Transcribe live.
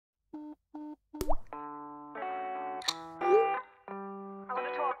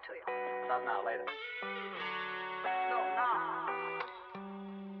later.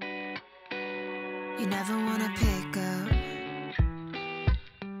 You never wanna pick up.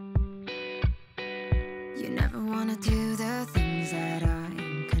 You never wanna do the things that are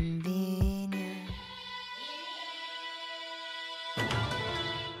inconvenient.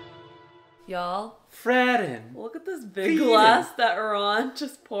 Y'all, Frieren. look at this big Frieren. glass that Ron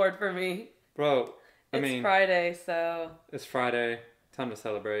just poured for me. Bro, It's Friday, so it's Friday. Time to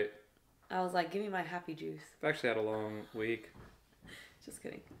celebrate. I was like, give me my happy juice. I've actually had a long week. Just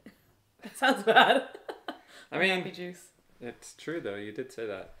kidding. That sounds bad. I mean, happy juice. It's true though. You did say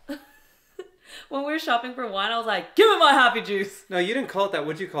that. When we were shopping for wine, I was like, give me my happy juice. No, you didn't call it that.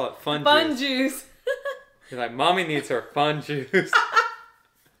 What'd you call it? Fun Fun juice. juice. You're like, mommy needs her fun juice.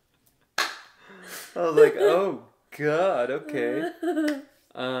 I was like, oh god, okay.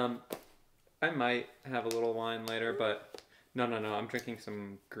 I might have a little wine later, but no. I'm drinking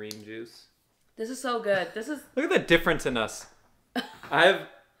some green juice. This is so good. Look at the difference in us. I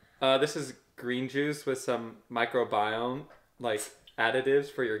have this is green juice with some microbiome like additives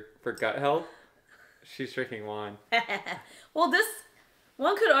for gut health. She's drinking wine. Well,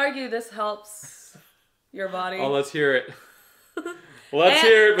 one could argue this helps your body. Oh, let's hear it. Let's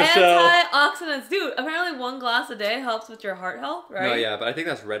hear it, Michelle. Antioxidants. Dude, apparently 1 glass a day helps with your heart health, right? No, yeah, but I think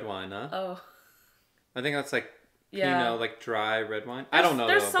that's red wine, huh? Oh. I think that's like, Yeah. like dry red wine. I don't know.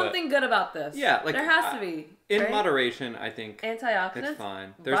 There's though, something good about this. Yeah, like there has to be. In right? moderation, I think Antioxidants. it's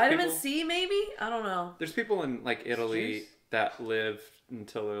fine. Vitamin C, maybe? I don't know. There's people in like Italy Juice? that live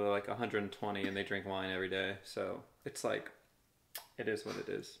until they're like 120 and they drink wine every day. So it's like, it is what it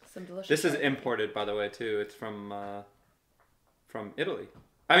is. Some delicious. This is imported, by the way, too. It's from Italy.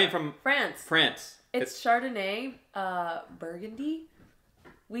 I mean, from France. It's Chardonnay, Burgundy.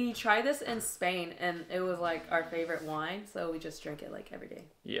 We tried this in Spain, and it was like our favorite wine, so we just drink it like every day.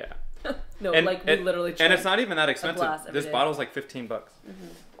 Yeah. No, And, like we literally. And it's not even that expensive. glass every This day. bottle's like $15. Mm-hmm.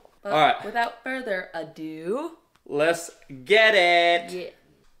 But All right. without further ado, Let's get it. yeah.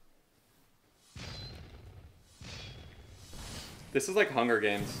 This is like Hunger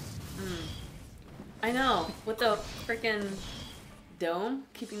Games. I know, with the freaking dome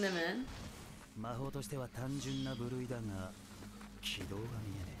keeping them in.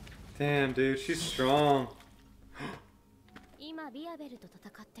 Damn, dude, she's strong. 今ビアベルと戦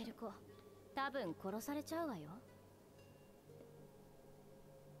ってる子、多分殺されちゃうわよ。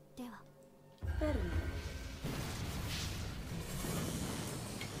では。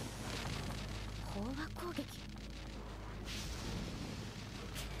飽和攻撃。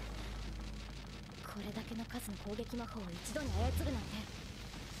これだけの数の攻撃魔法を一度に操るなん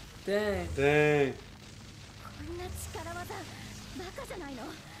て。Dang. こんな力技、バカじゃないの。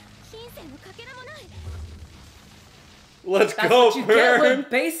金銭のかけらもない。 Let's That's go, what you get Fern. with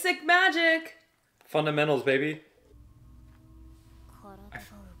basic magic. Fundamentals, baby.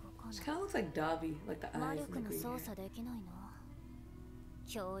 She kind of looks like Dobby, like the 魔 eyes 力 and the の green 操 hair. 作できないの。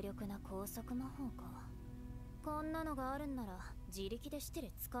強力な高速魔法か。こんなのがあるんなら自力でして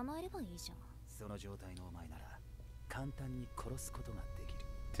れ捕まえればいいじゃん。その状態のお前なら簡単に殺すことができる。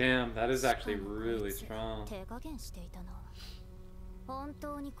 Damn, that is actually really strong. 手加減していたな。本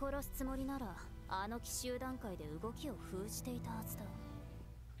当に殺すつもりならあの奇襲段階で動きを封じていたはずだ。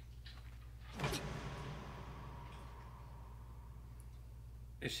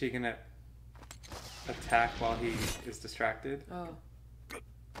 Is she gonna attack while he is distracted? Oh.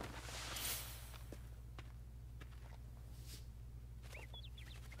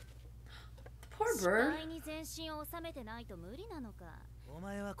 Poor bird. 死に全身を収めてないと無理なのか。お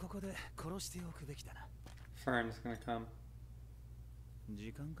前はここで殺しておくべきだな。 Fern's gonna come.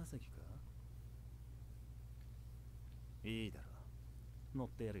 時間稼ぎか。いいだろう。乗っ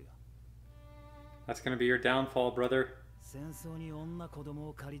てやるよ。 That's gonna be your downfall, brother. 戦争に女子供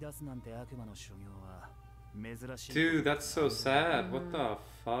を駆り出すなんて悪魔の所業は珍しい。 Dude, that's so sad. What the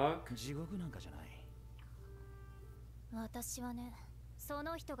fuck? 地獄なんかじゃない。私はね、そ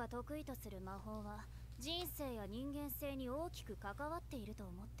の人が得意とする魔法は人生や人間性に大きく関わっていると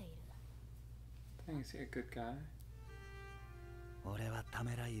思っている。 Dang, is he a good guy? 俺はた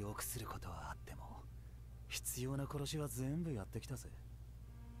めらい臆することはあっても必要な殺しは全部やってきたぜ。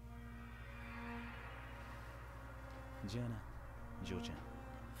じゃあな、ジョーちゃん。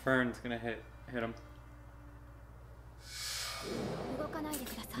 Fern's gonna hit him. 動かないでく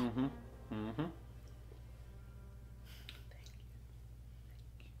ださい。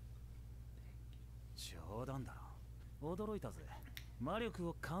冗談だろ。驚いたぜ。魔力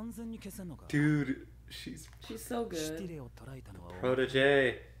を完全に消せんのか。 Dude, she's so good. シティレを捕らえたのは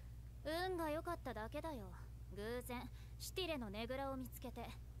protege. 運が良かっただけだよ。偶然シティレのねぐらを見つけて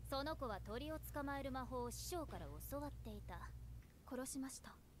その子は鳥を捕まえる魔法を師匠から教わっていた。殺しまし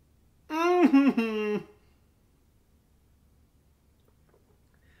た。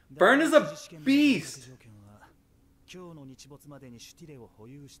Burn is a beast. 今日の日没までにシュティレを保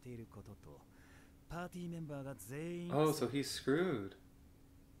有していることと、パーティーメンバーが全員 Oh, so he's screwed.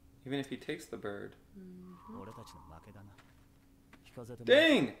 Even if he takes the bird. 俺たちの負けだな。聞かせてもらう。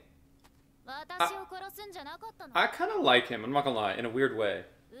 Dang! 私を殺すんじゃなかったの。 I kind of like him, I'm not gonna lie, in a weird way.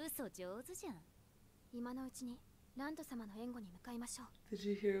 嘘上手じゃん。今のうちにランド様の援護に向かいましょう。 Did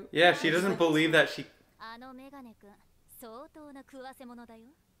you hear? Yeah, she doesn't believe that she... あのメガネくん、相当な食わせ者だよ。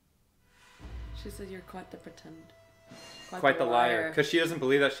 She said you're quite the pretend. Quite the liar. Because she doesn't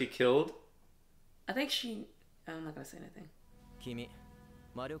believe that she killed? I think she... I'm not gonna say anything. 君、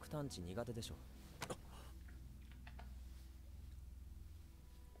魔力探知苦手でしょ。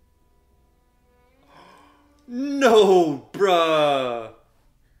 No, bruh!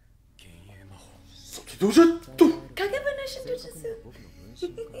 影分身術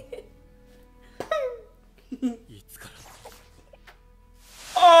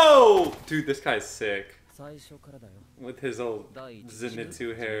Oh! Dude, this guy's sick. 最初からだよ。 With his old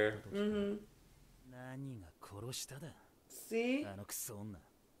Zenitsu hair. 何が殺しただ。 See? あのクソ女、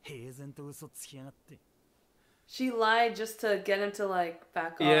平然と嘘つきやがって。 She lied just to get him to like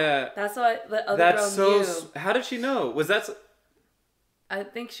back off. Yeah. That's why the other That's girl so... knew. How did she know? Was that... I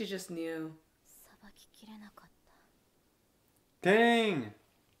think she just knew. さばききれなかった。 Dang!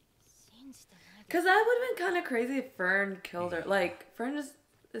 信じてない。 Because that would have been kind of crazy if Fern killed her. Like, Fern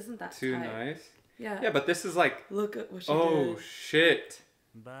isn't that Too type. nice. Yeah. Yeah, but this is like... Look at what she Oh, did. shit.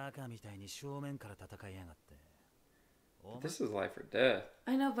 バカみたいに正面から戦いやがって。 This is life or death.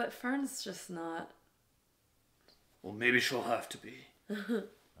 I know, but Fern's just not. Well, maybe she'll have to be.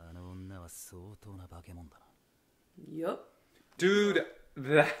 あの女は相当な化け物だな。 Yup. Dude,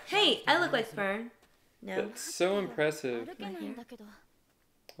 that... Hey, I look like Fern. No. That's so impressive. 歩けないんだけど。 A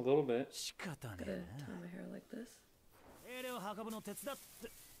little bit. 仕方ね Gotta え tie my hair like this. な。エレを運ぶの手伝っ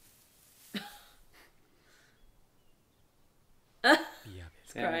て。ビアベ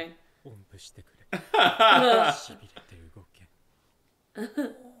It's crying. ル、音符してくれ。しびれて動け。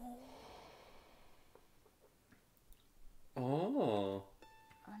 Oh.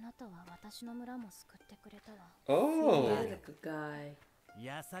 あなたは私の村も救ってくれたわ。 Oh. He's a good guy. 優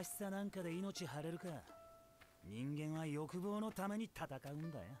しさなんかで命張れるか。人間は欲望のために戦う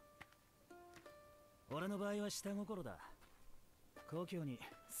んだよ。俺の場合は下心だ。故郷に好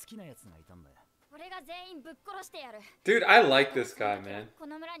きなやつがいたんだよ。俺が全員ぶっ殺してやる。 Dude, I like this guy, man. こ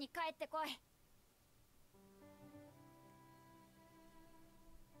の村に帰ってこい。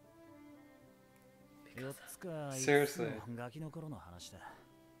 4つか5つ Seriously. のガキの頃の話だ。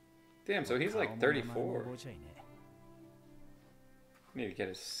 Damn, so he's like 顔も名前も 34. 覚えちゃいねえ。 Maybe get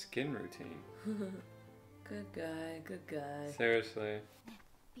his skin routine. Good guy, good guy. Seriously.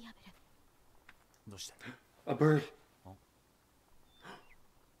 ビアベル。どうした？ A bird.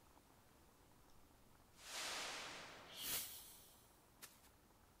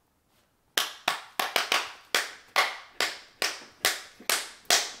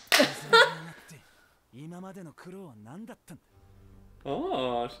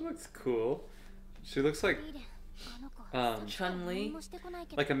 Oh, she looks cool. She looks like フリーレン、あの子。 Chun-Li? 何もしてこない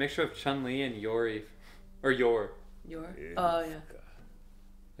けど。 like a mixture of Chun-Li and Yori. Or Yor. Your? Oh, yeah.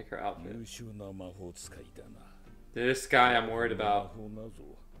 Like her outfit. 優秀な魔法使いだな。 This guy I'm worried 魔 about. 法なぞ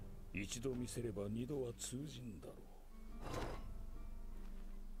一度見せれば二度は通じんだろ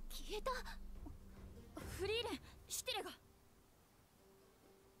消えた。フリーレン、シュティレが。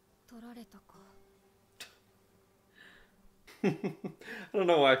取られたか。 I don't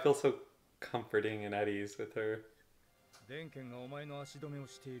know why I feel so comforting and at ease with her. デンケンがお前の足止めを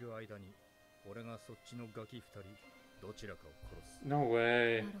している間に、俺がそっちのガキ二人、どちらかを殺す。 No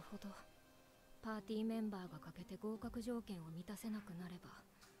way. なるほど。パーティーメンバーがかけて合格条件を満たせなくなれば、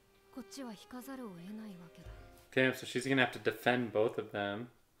こっちは引かざるを得ないわけだ。 Damn, so she's gonna have to defend both of them.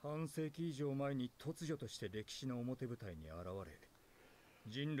 半世紀以上前に突如として歴史の表舞台に現れ、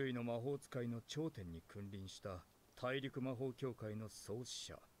人類の魔法使いの頂点に君臨した大陸魔法協会の創始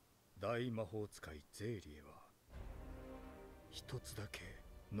者、大魔法使いゼーリエは、一つだけ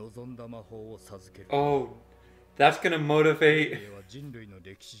望んだ魔法を授ける。 Oh, that's gonna ゼー motivate. リエは人類の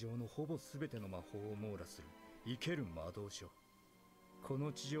歴史上のほぼ全ての魔法を網羅する生ける魔導書。こ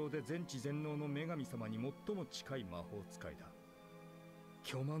の地上で全知全能の女神様に最も近い魔法使いだ。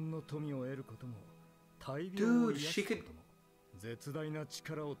巨万の富を得ることも、大病を Dude, 癒 she す could ことも、絶大な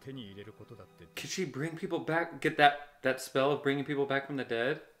力を手に入れることだって。 Could she bring people back? Get that spell of bringing people back from the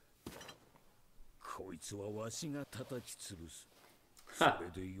dead? こいつはわしが叩き潰す。それ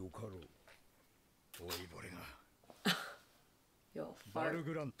でよかろう。老いぼれが Yo, バ fart. ル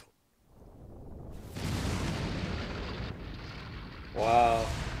グラント Wow.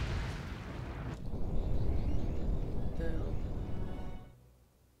 Boom.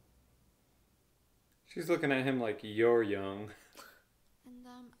 She's looking at him like you're young. And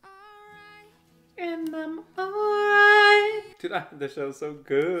I'm alright. And I'm alright. Dude, the show's so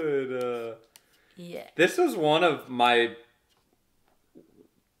good. Yeah. This was one of my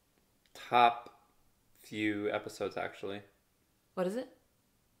top few episodes, actually. What is it?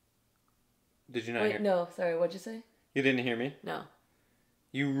 Did you not Wait, hear? no. Sorry, what'd you say? You didn't hear me? No.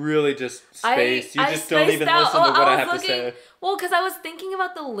 You really just spaced. You I just don't spaced even out. listen to Oh, what I was have looking, to say. Well, because I was thinking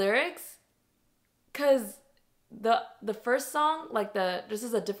about the lyrics. Because the first song, like this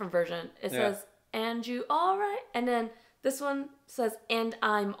is a different version. It Yeah. says, and you alright? And then this one says, and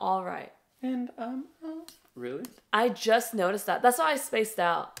I'm alright. And really? I just noticed that. That's why I spaced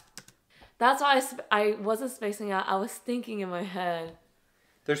out. That's why I wasn't spacing out. I was thinking in my head.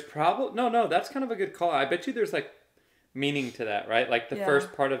 There's probably... No, that's kind of a good call. I bet you there's like meaning to that, right? Like the Yeah.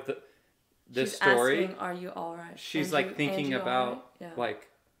 first part of this She's story. asking, are you alright? She's And like you- thinking and you about alright? Yeah. like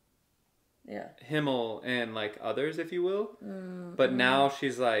Yeah. Himmel and like others, if you will. But now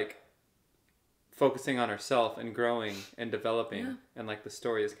she's like focusing on herself and growing and developing. Yeah. And like the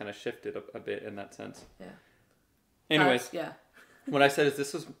story has kind of shifted a bit in that sense. Yeah. Anyways, Yeah. what I said is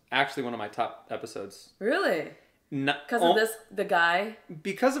this was actually one of my top episodes. Really? Not, Because of this, the guy?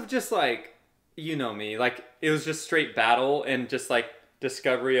 Because of just like, you know me, like it was just straight battle and just like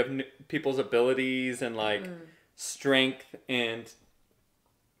discovery of people's abilities and like strength, and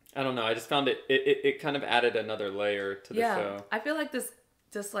I don't know, I just found it kind of added another layer to the show. I feel like this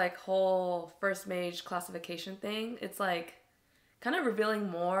like whole first mage classification thing, it's like kind of revealing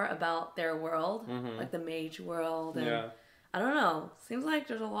more about their world, like the mage world, and Yeah. I don't know, seems like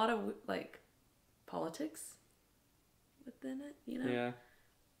there's a lot of like politics within it, you know?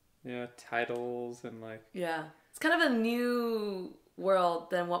 Yeah, titles and like... Yeah. It's kind of a new world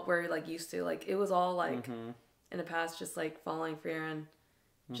than what we're like used to. Like it was all like in the past just like following Frieren,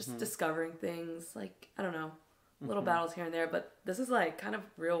 just discovering things, like I don't know, little battles here and there, but this is like kind of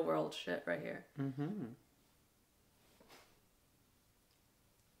real world shit right here.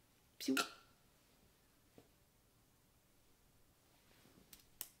 Pew.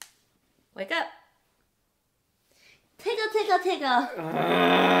 Wake up. Tickle.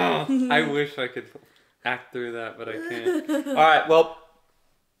 I wish I could act through that, but I can't. All right, well,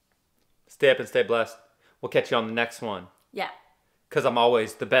 stay up and stay blessed. We'll catch you on the next one. Yeah. Because I'm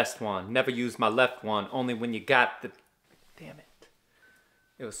always the best one. Never use my left one, only when you got the... Damn it.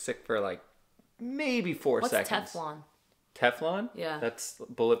 It was sick for like maybe 4 What's seconds. Teflon? Teflon? Yeah. That's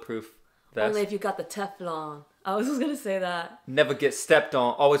bulletproof vest. Only if you got the Teflon. I was just gonna say that. Never get stepped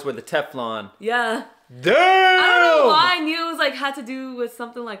on. Always wear the Teflon. Yeah. Damn! I don't know why I knew it was like had to do with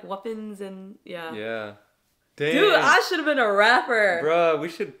something like weapons and yeah. Yeah. Damn. Dude, I should have been a rapper. Bruh, we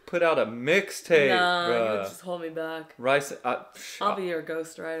should put out a mixtape. Nah, you bruh. would just hold me back. Rice. I'll be your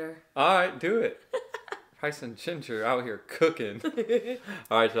ghostwriter. All right, do it. Rice and Ginger out here cooking.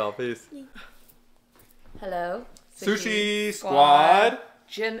 All right, y'all. Peace. Hello. Sushi Squad.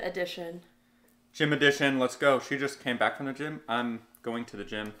 Gym edition. Gym edition. Let's go. She just came back from the gym. I'm going to the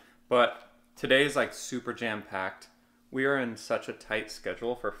gym. But today is like super jam packed. We are in such a tight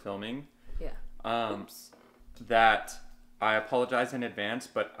schedule for filming. Yeah. Oops. That I apologize in advance,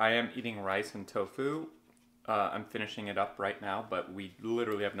 but I am eating rice and tofu. I'm finishing it up right now, but we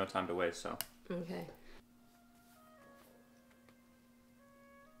literally have no time to waste, so. Okay.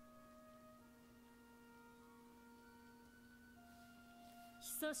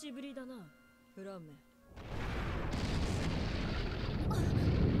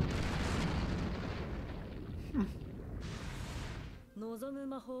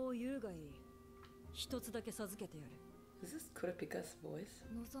 Is this Kurapika's voice?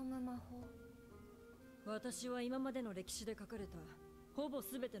 望む魔法。私は今までの歴史で書かれたほぼ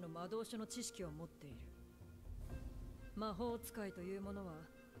全ての魔導書の知識を持っている。魔法使いというものは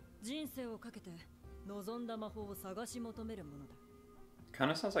人生をかけて望んだ魔法を探し求めるものだ。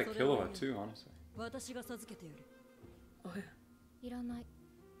Kinda sounds like Killua too, honestly. 私が授けてやる。いらない。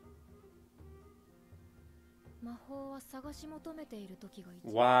魔法は探し求めている時が一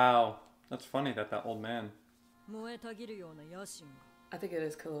番。 Wow. That's funny that old man. 燃えたぎるような野心が。 I think it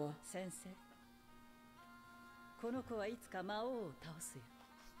is Killua. 先生、この子はいつか魔王を倒すよ。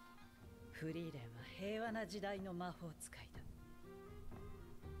フリーレンは平和な時代の魔法使いだ。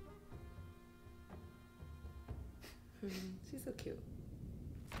She's so cute.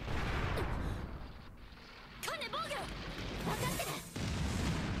 カネ防御分かってる。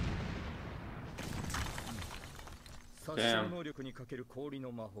殺傷能力にかける氷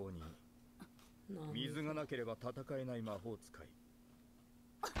の魔法に水がなければ戦えない魔法使い。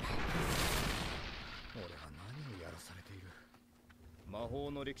俺は何をやらされている。魔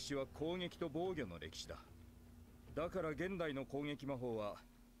法の歴史は攻撃と防御の歴史だ。だから現代の攻撃魔法は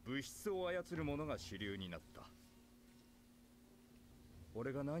物質を操るものが主流になった。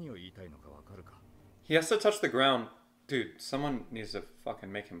俺が何を言いたいのかわかるか？ He has to touch the ground. Dude, someone needs to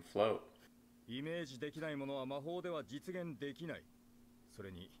fucking make him float. イメージできないものは魔法では実現できない。そ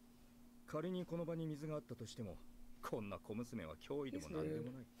れに仮にこの場に水があったとしても、こんな小娘は脅威でもなんで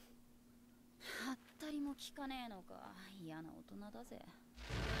もない。はったりも聞かねえのか。嫌な大人だぜ。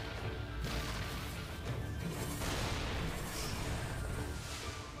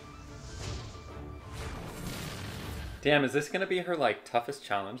Damn, is this gonna be her like toughest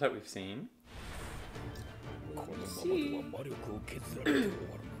challenge that we've seen? このままでは魔力を削られて終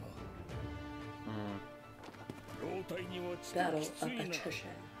わるな。老体にはちょっときついな。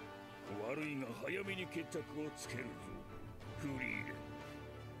悪いが早めに決着をつけるぞ、フリーレ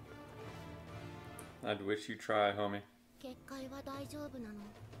ン。 I'd wish you try, homie. 結界は大丈夫なの？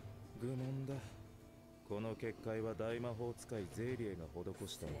愚問だ。この結界は大魔法使いゼーリエが施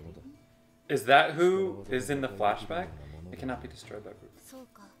したものだ。Is that who is in the flashback? It cannot be destroyed by proof. そう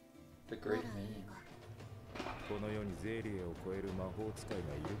か。 The great man. この世にゼーリエを超える魔法使いがい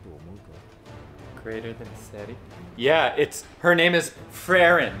ると思うか？ Greater than Seti? Yeah, it's her name is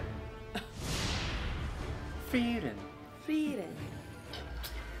Frieren. Frieren. Frieren.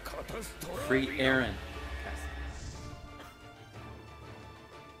 Frieren.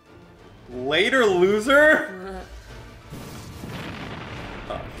 Later, loser.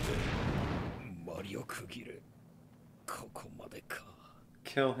 Oh, shit.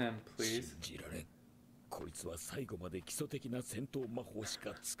 Kill him, please. こいつは最後まで基礎的な戦闘魔法し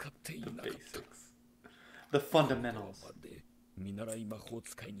か使っていなかった。 The fundamentals. 見習い魔法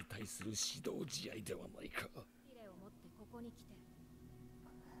使いに対する指導試合ではないか。来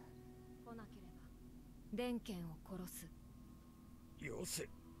なければ電剣を殺す。よせ、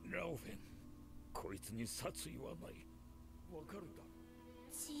ラオフェン。こいつに殺意はない。わかるだろ。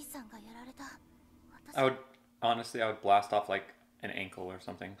C さんがやられた。 I would honestly, I would blast off like an ankle or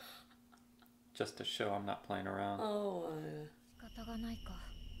something, just to show I'm not playing around. Oh. 仕方がないか。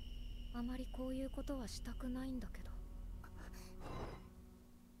あまりこういうことはしたくないんだけど。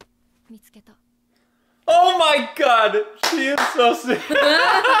見つけた。 Oh my god! She is so sick!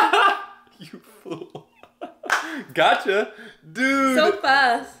 You fool. Gotcha! Dude! So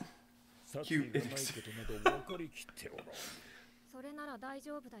fast! You idiot. それなら大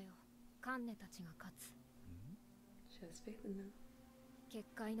丈夫だよ。カンネたちが勝つ。結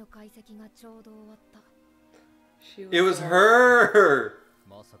界の解析がちょうど終わった。 It was her!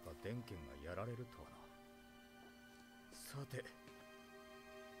 まさか電剣がやられるとはな。さて、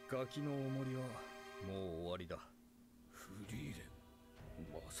ガキのおもりはもう終わりだ。フリーレ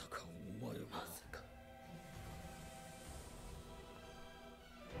ン、まさかお前は。まさか。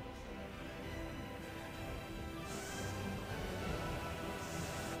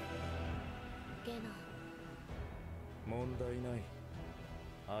ゲナ。問題ない。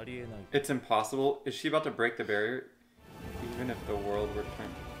ありえない。 It's impossible. Is she about to break the barrier? Even if the world were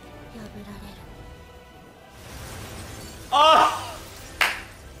turned. 破られる。 Ah!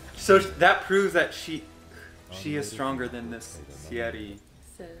 So that proves that she is stronger than this Sieri.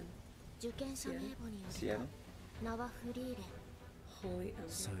 受験者名簿による Sieri? と名はフリーレン。 Holy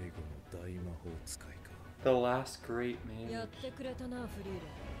最後の大魔法使いか。 The last great やっ mage. てくれたな、フリー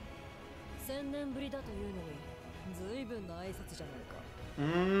レン。1000年ぶりだというのに、ずいぶんな挨拶じゃないか。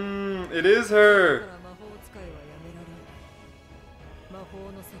It is her. だから魔法使いはやめられない。魔法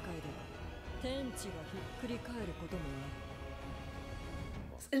の世界では天地がひっくり返ることもある。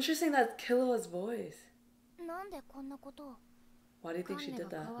 It's interesting that Killua's voice. なんでこんなことを？ Why do you think she did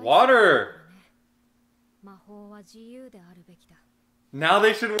that? Water! 魔法は自由であるべきだ。 Now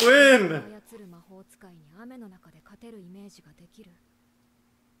they should win! 操る魔法使いに雨の中で勝てるイメージができる。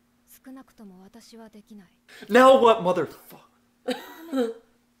少なくとも私はできない。 Now what, motherfucker?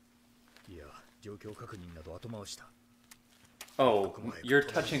 いや、状況確認など後回しだ。 Oh, you're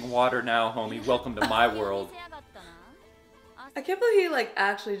touching water now, homie. Welcome to my world. I can't believe he like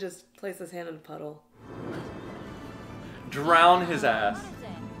actually just placed his hand in a puddle. Drown his ass.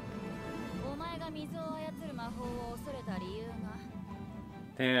 お前が水を操る魔法を恐れた理由が。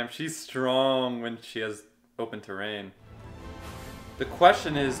 Damn, she's strong when she has open terrain. The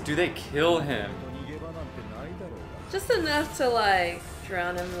question is, do they kill him? Just enough to like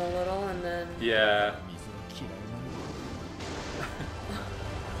drown him a little and then. Yeah.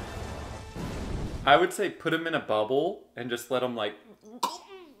 I would say put him in a bubble and just let him like,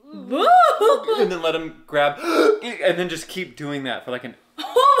 Woo! and then let him grab, and then just keep doing that for like an.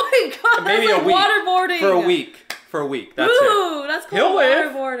 Oh my god! Maybe that's a like week. waterboarding. For a week. For a week. That's Ooh, it. that's He'll called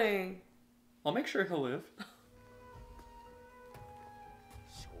live. waterboarding. I'll make sure he'll live.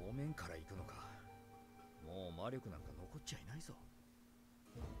 正面から行くのか。もう魔力なんか残っちゃいないぞ。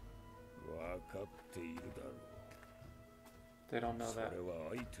わかっているだろう。 They don't know そ that. れは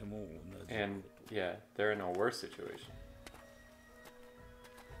相手も同じ And yeah, they're in a worse situation.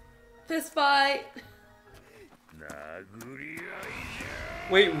 Fist fight. 殴り合いじ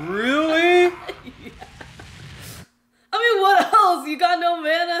ゃ。 Wait, really? Yeah. I mean, what else? You got no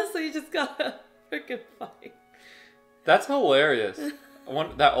mana, so you just gotta freaking fight. That's hilarious.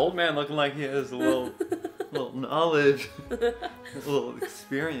 That old man looking like he has a little knowledge, a little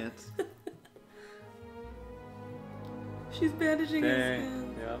experience. She's bandaging his Dang.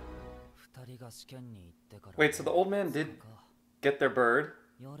 hand. Yeah. 二人が試験に行ってから Wait, so the old man did get their bird?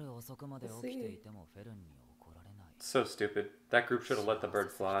 夜遅くまで起きていてもフェルンに怒られない。 So stupid. That group should have let the bird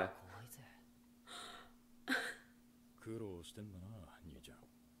fly. 怖いぜ。苦労してんだな、兄ちゃん。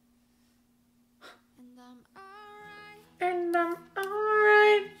 And I'm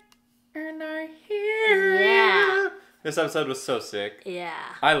alright. And I hear Yeah. you. This episode was so sick.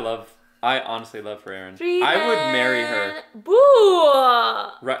 Yeah. I honestly love Frieren. I would marry her.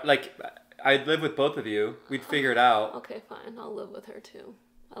 Boo! Right, like, I'd live with both of you. We'd figure it out. Okay, fine. I'll live with her too.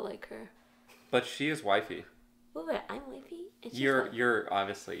 I like her. But she is wifey. Oh, wait, I'm wifey? And she's You're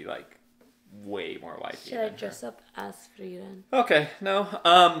obviously like way more wifey. Should I than dress her. up as Frieren? Okay, no.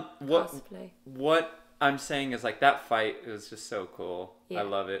 Cosplay. What I'm saying is like that fight is just so cool. Yeah. I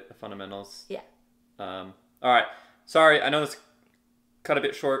love it. The fundamentals. Yeah. All right. Sorry, I know this cut a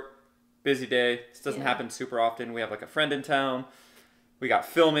bit short. Busy day. This doesn't Yeah. happen super often. We have like a friend in town. We got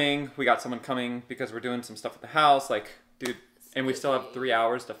filming. We got someone coming because we're doing some stuff at the house. Like, dude, and we still have 3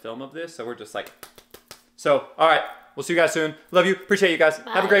 hours to film of this. So we're just like, so, all right. We'll see you guys soon. Love you. Appreciate you guys.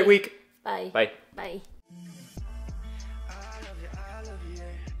 Have a great Bye. week. Bye. Bye. Bye. I love you,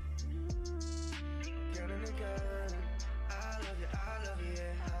 yeah.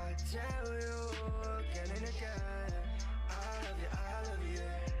 I tell you again and again.